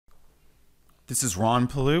This is Ron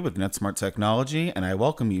Palou with NetSmart Technology, and I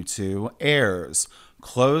welcome you to AIRS,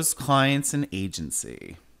 Closed Clients and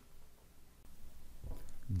Agency.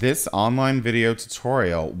 This online video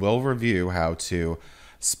tutorial will review how to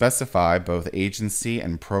specify both agency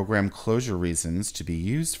and program closure reasons to be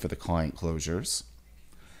used for the client closures,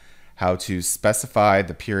 how to specify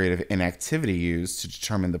the period of inactivity used to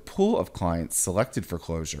determine the pool of clients selected for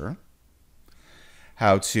closure,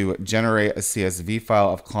 how to generate a CSV file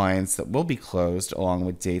of clients that will be closed along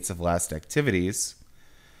with dates of last activities,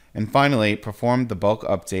 and finally, perform the bulk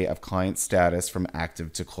update of client status from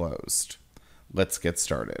active to closed. Let's get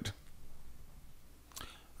started.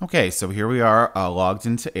 Okay, so here we are logged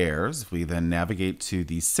into AIRS. If we then navigate to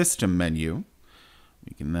the System menu,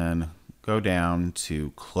 we can then go down to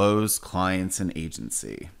Close Clients and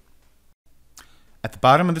Agency. At the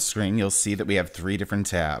bottom of the screen, you'll see that we have three different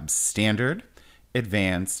tabs: Standard,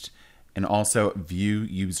 Advanced, and also View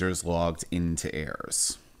Users Logged into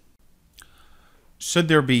AIRS. Should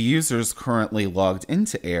there be users currently logged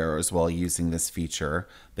into AIRS while using this feature,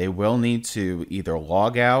 they will need to either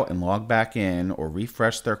log out and log back in or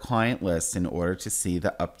refresh their client list in order to see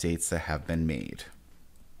the updates that have been made.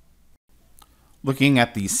 Looking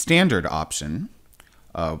at the Standard option,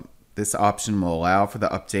 this option will allow for the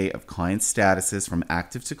update of client statuses from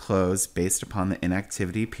active to close based upon the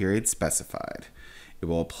inactivity period specified. It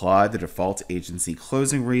will apply the default agency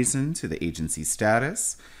closing reason to the agency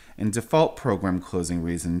status and default program closing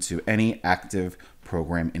reason to any active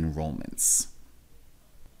program enrollments.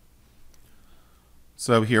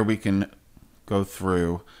 So here we can go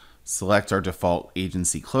through, select our default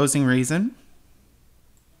agency closing reason.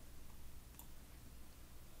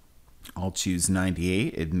 I'll choose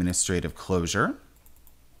 98, administrative closure.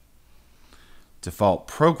 Default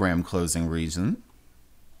program closing reason.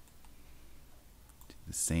 Do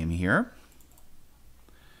the same here.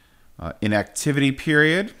 Inactivity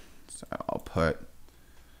period, so I'll put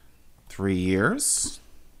 3 years.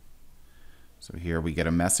 So here we get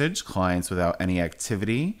a message, clients without any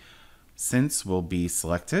activity since will be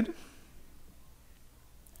selected.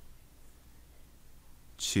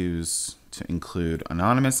 Choose to include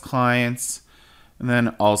anonymous clients, and then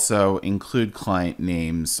also include client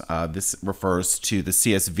names. This refers to the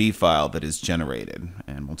CSV file that is generated,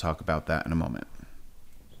 and we'll talk about that in a moment.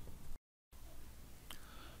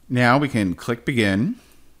 Now we can click Begin,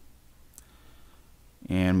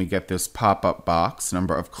 and we get this pop-up box,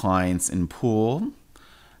 number of clients in pool.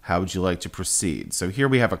 How would you like to proceed? So here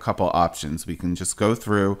we have a couple options. We can just go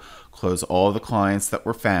through, close all the clients that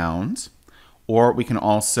were found, or we can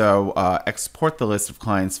also export the list of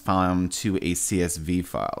clients found to a CSV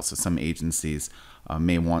file. So some agencies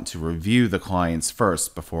may want to review the clients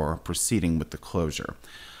first before proceeding with the closure.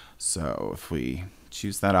 So if we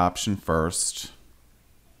choose that option first,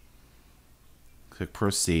 click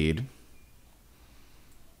Proceed.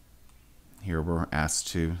 Here we're asked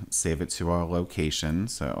to save it to our location,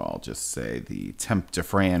 so I'll just say the temp to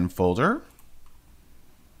Fran folder.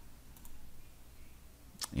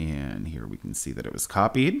 And here we can see that it was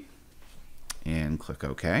copied, and click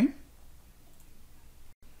OK.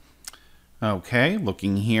 Okay,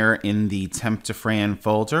 looking here in the temp to Fran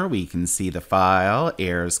folder, we can see the file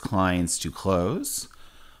AIRS clients to close.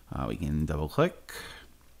 We can double click.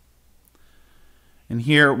 And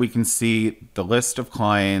here we can see the list of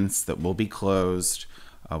clients that will be closed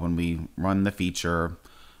when we run the feature.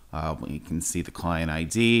 We can see the client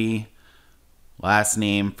ID, last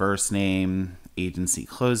name, first name, agency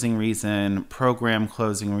closing reason, program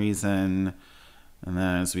closing reason, and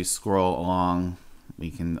then as we scroll along, we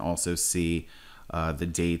can also see the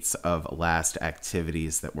dates of last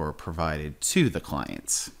activities that were provided to the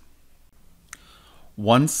clients.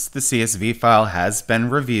 Once the CSV file has been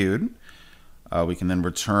reviewed, we can then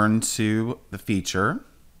return to the feature,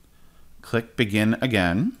 click Begin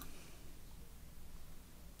again,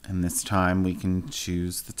 and this time we can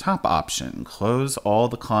choose the top option, close all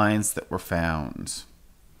the clients that were found.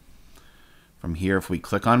 From here, if we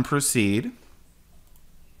click on Proceed,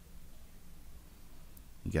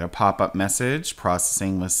 you get a pop-up message,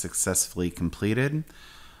 processing was successfully completed.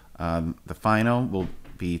 The final will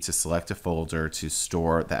be to select a folder to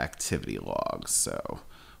store the activity logs. So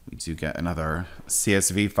we do get another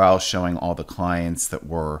CSV file showing all the clients that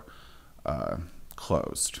were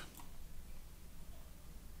closed.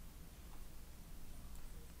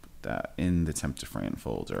 Put that in the temp to Fran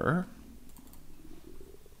folder.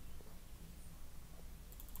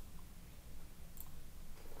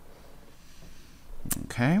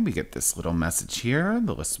 Okay, we get this little message here.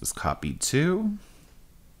 The list was copied too.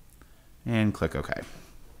 And click OK.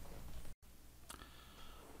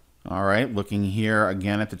 All right, looking here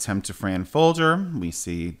again at the temp to Fran folder, we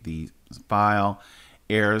see the file,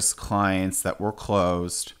 AIRS clients that were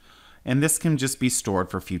closed, and this can just be stored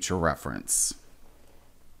for future reference.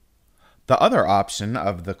 The other option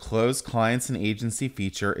of the Close Clients and Agency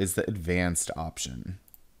feature is the Advanced option.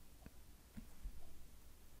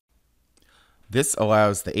 This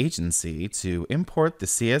allows the agency to import the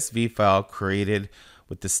CSV file created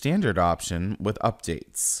with the standard option with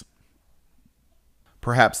updates.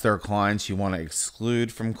 Perhaps there are clients you want to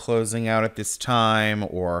exclude from closing out at this time,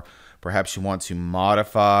 or perhaps you want to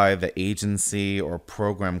modify the agency or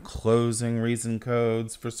program closing reason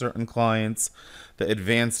codes for certain clients. The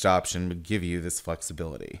Advanced option would give you this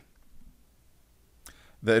flexibility.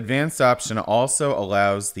 The Advanced option also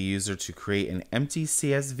allows the user to create an empty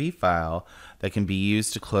CSV file that can be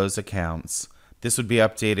used to close accounts. This would be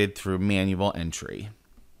updated through manual entry.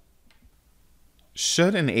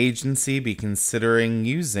 Should an agency be considering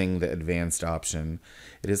using the Advanced option,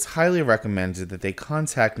 it is highly recommended that they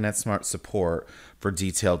contact NetSmart support for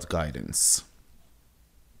detailed guidance.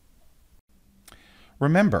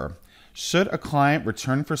 Remember, should a client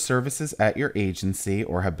return for services at your agency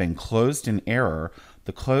or have been closed in error,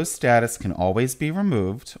 the closed status can always be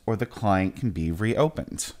removed or the client can be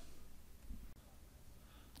reopened.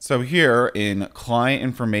 So here in Client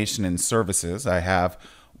Information and Services, I have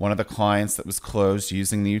one of the clients that was closed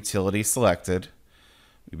using the utility selected.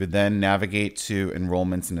 We would then navigate to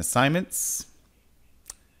Enrollments and Assignments,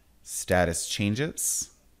 Status Changes.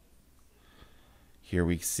 Here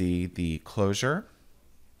we see the closure,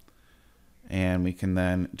 and we can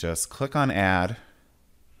then just click on Add,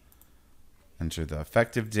 enter the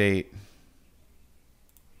effective date,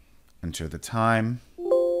 enter the time,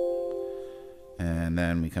 and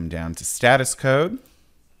then we come down to Status Code,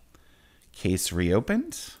 Case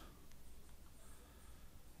Reopened,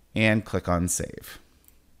 and click on Save.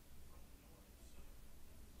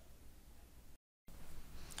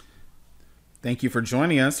 Thank you for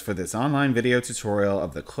joining us for this online video tutorial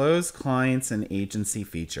of the Close Clients and Agency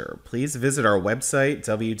feature. Please visit our website,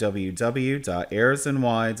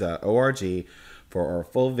 www.airsny.org, for our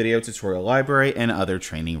full video tutorial library and other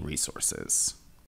training resources.